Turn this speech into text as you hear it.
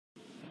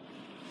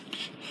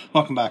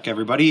Welcome back,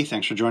 everybody.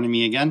 Thanks for joining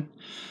me again.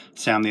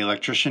 Sam the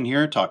electrician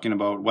here, talking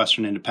about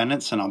Western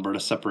independence and Alberta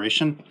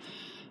separation.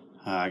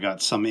 I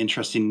got some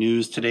interesting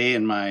news today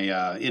in my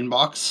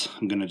inbox.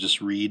 I'm going to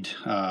just read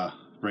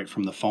right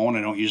from the phone.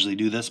 I don't usually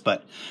do this,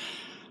 but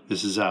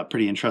this is a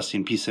pretty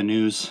interesting piece of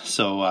news.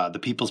 So the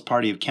People's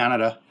Party of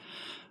Canada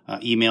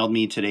emailed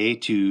me today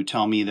to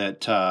tell me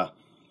that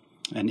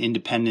an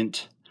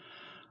independent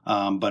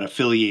but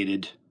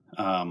affiliated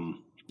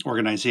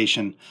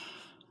organization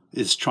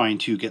is trying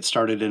to get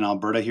started in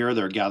Alberta here.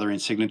 They're gathering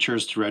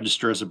signatures to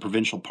register as a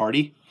provincial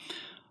party,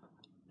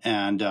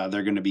 and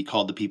they're going to be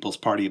called the People's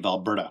Party of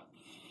Alberta.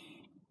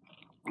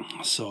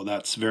 So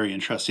that's very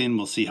interesting.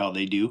 We'll see how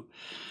they do.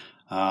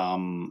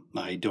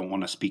 I don't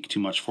want to speak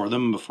too much for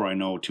them before I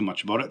know too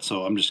much about it,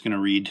 so I'm just going to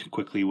read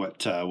quickly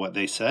what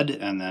they said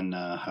and then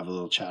have a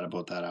little chat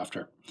about that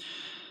after.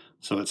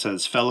 So it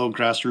says, fellow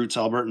grassroots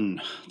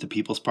Albertan, the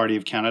People's Party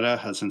of Canada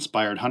has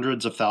inspired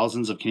hundreds of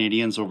thousands of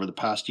Canadians over the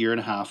past year and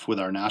a half with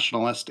our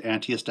nationalist,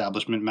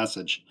 anti-establishment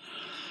message.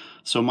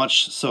 So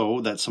much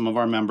so that some of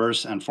our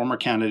members and former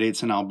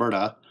candidates in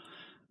Alberta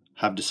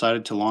have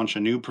decided to launch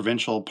a new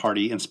provincial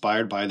party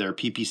inspired by their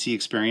PPC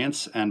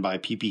experience and by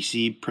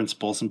PPC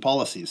principles and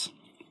policies.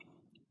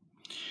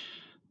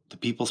 The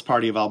People's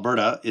Party of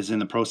Alberta is in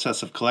the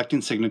process of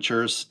collecting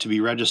signatures to be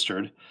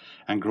registered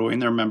and growing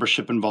their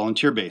membership and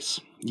volunteer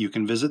base. You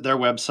can visit their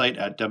website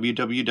at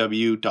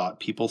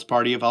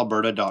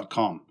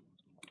www.peoplespartyofalberta.com.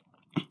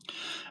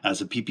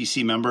 As a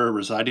PPC member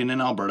residing in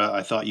Alberta,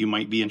 I thought you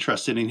might be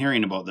interested in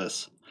hearing about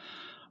this.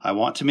 I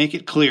want to make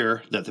it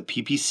clear that the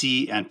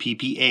PPC and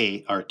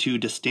PPA are two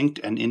distinct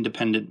and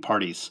independent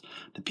parties.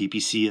 The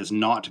PPC is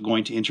not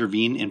going to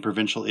intervene in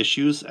provincial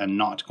issues and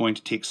not going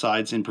to take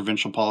sides in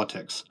provincial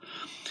politics.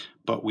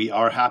 But we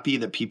are happy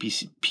that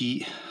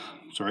PPC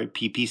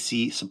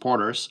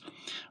supporters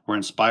were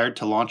inspired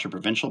to launch a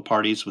provincial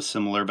parties with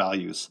similar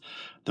values.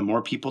 The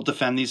more people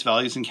defend these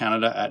values in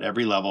Canada at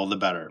every level, the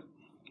better.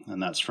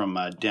 And that's from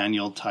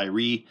Daniel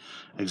Tyree,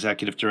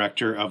 Executive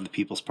Director of the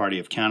People's Party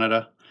of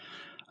Canada.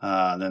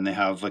 Then they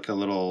have like a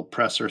little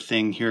presser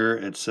thing here.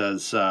 It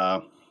says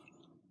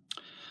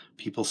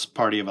People's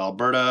Party of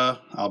Alberta,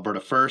 Alberta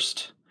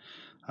First,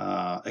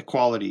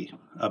 equality,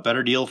 a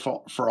better deal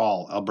for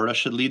all. Alberta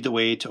should lead the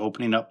way to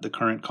opening up the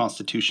current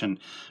constitution.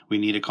 We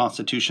need a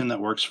constitution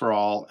that works for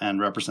all and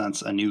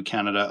represents a new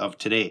Canada of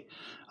today.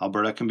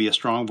 Alberta can be a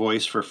strong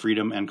voice for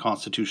freedom and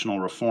constitutional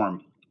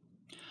reform.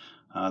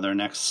 Their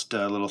next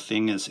little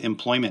thing is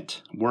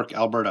employment. Work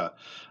Alberta.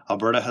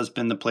 Alberta has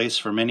been the place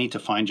for many to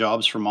find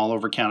jobs from all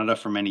over Canada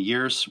for many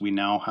years. We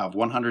now have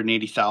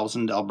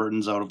 180,000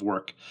 Albertans out of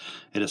work.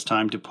 It is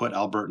time to put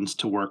Albertans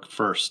to work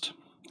first.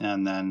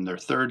 And then their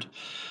third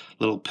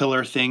little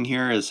pillar thing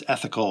here is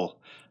ethical.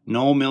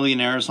 No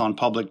millionaires on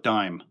public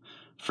dime.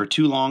 For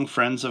too long,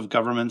 friends of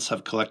governments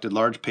have collected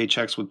large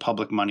paychecks with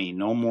public money.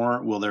 No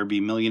more will there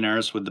be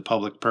millionaires with the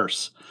public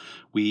purse.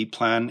 We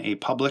plan a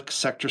public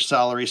sector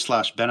salary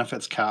 /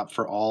 benefits cap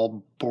for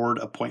all board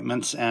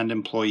appointments and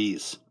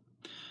employees.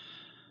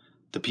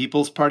 The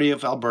People's Party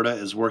of Alberta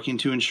is working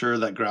to ensure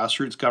that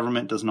grassroots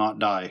government does not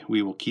die.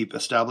 We will keep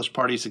established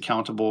parties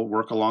accountable,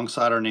 work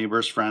alongside our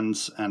neighbors,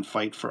 friends, and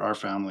fight for our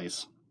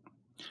families.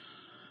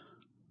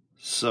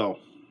 So,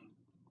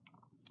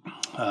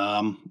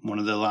 one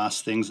of the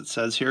last things it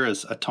says here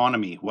is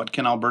autonomy. What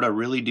can Alberta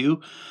really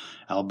do?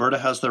 Alberta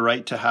has the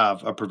right to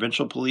have a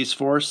provincial police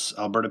force,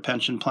 Alberta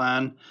pension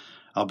plan,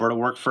 Alberta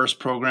Work First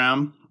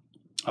program,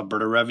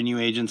 Alberta Revenue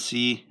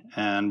Agency,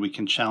 and we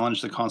can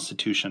challenge the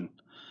Constitution.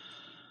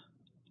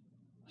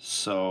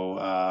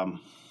 So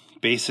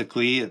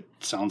basically, it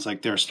sounds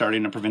like they're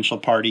starting a provincial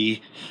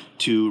party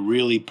to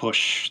really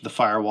push the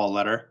firewall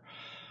letter.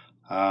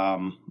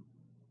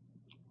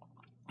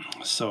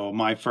 So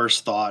my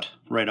first thought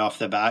right off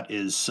the bat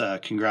is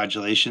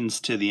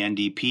congratulations to the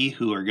NDP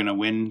who are going to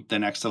win the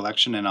next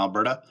election in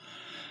Alberta.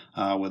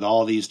 With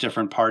all these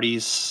different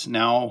parties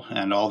now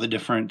and all the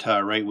different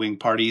right-wing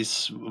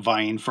parties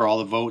vying for all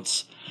the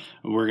votes,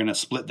 we're going to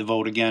split the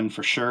vote again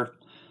for sure.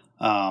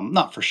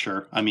 Not for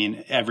sure. I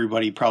mean,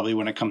 everybody probably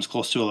when it comes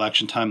close to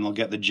election time, they'll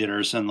get the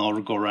jitters and they'll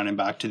go running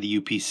back to the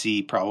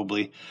UPC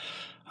probably.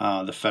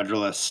 The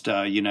Federalist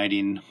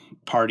Uniting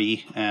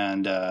Party,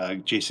 and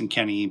Jason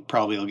Kenney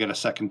probably will get a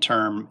second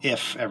term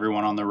if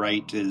everyone on the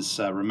right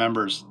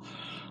remembers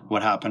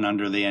what happened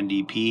under the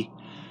NDP.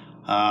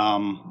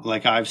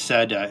 Like I've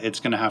said, it's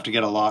going to have to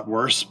get a lot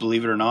worse,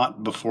 believe it or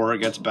not, before it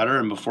gets better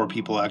and before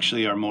people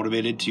actually are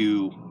motivated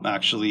to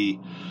actually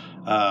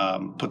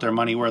put their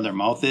money where their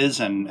mouth is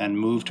and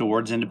move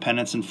towards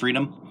independence and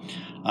freedom.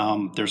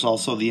 There's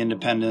also the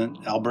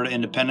Alberta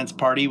Independence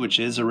Party, which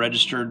is a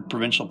registered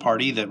provincial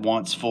party that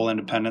wants full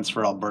independence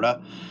for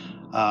Alberta.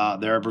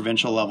 They're a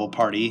provincial level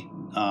party.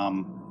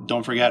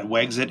 Don't forget,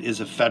 Wexit is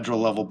a federal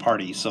level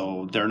party,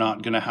 so they're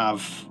not going to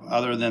have,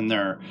 other than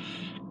their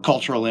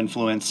cultural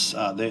influence,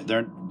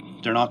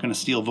 they're not going to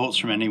steal votes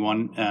from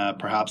anyone.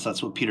 Perhaps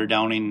that's what Peter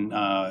Downing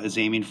is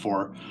aiming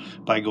for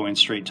by going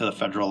straight to the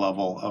federal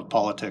level of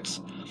politics.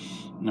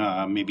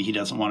 Maybe he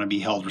doesn't want to be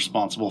held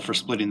responsible for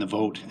splitting the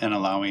vote and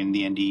allowing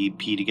the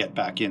NDP to get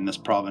back in this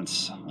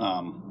province,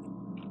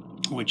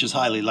 which is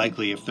highly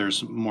likely if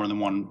there's more than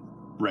one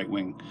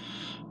right-wing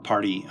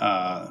party,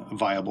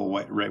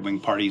 viable right-wing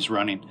parties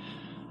running.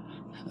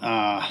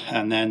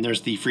 And then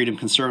there's the Freedom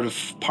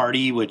Conservative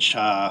Party, which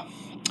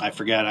I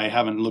forget. I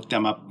haven't looked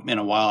them up in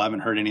a while. I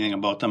haven't heard anything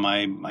about them.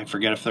 I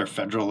forget if they're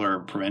federal or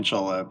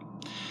provincial.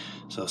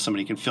 So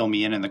somebody can fill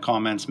me in the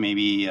comments.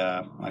 Maybe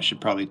I should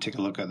probably take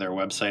a look at their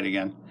website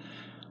again.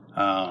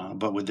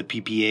 But with the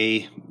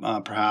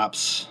PPA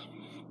perhaps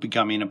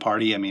becoming a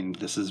party, I mean,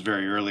 this is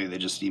very early. They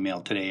just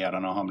emailed today. I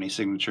don't know how many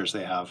signatures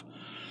they have.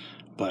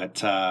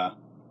 But,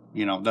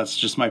 you know, that's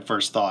just my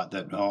first thought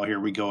that, oh, here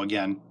we go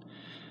again.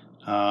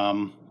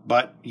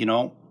 But, you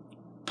know,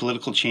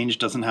 political change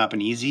doesn't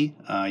happen easy.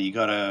 You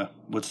gotta,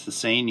 what's the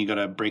saying? You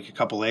gotta break a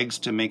couple eggs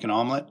to make an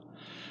omelet.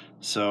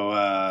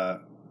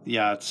 So,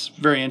 yeah, it's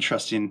very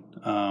interesting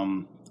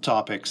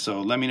topic.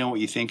 So let me know what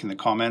you think in the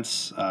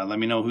comments. Let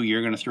me know who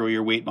you're going to throw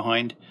your weight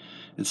behind.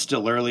 It's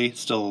still early, it's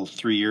still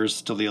 3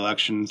 years till the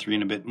election, 3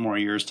 and a bit more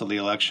years till the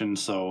election.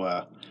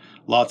 So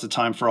lots of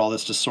time for all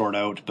this to sort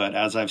out. But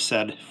as I've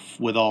said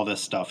with all this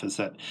stuff is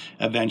that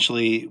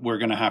eventually we're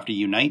going to have to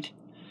unite.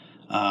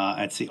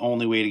 It's the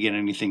only way to get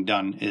anything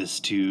done is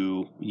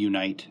to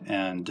unite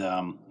and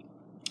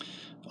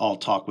all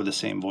talk with the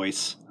same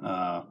voice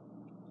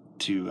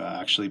to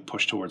actually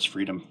push towards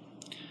freedom.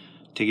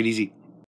 Take it easy.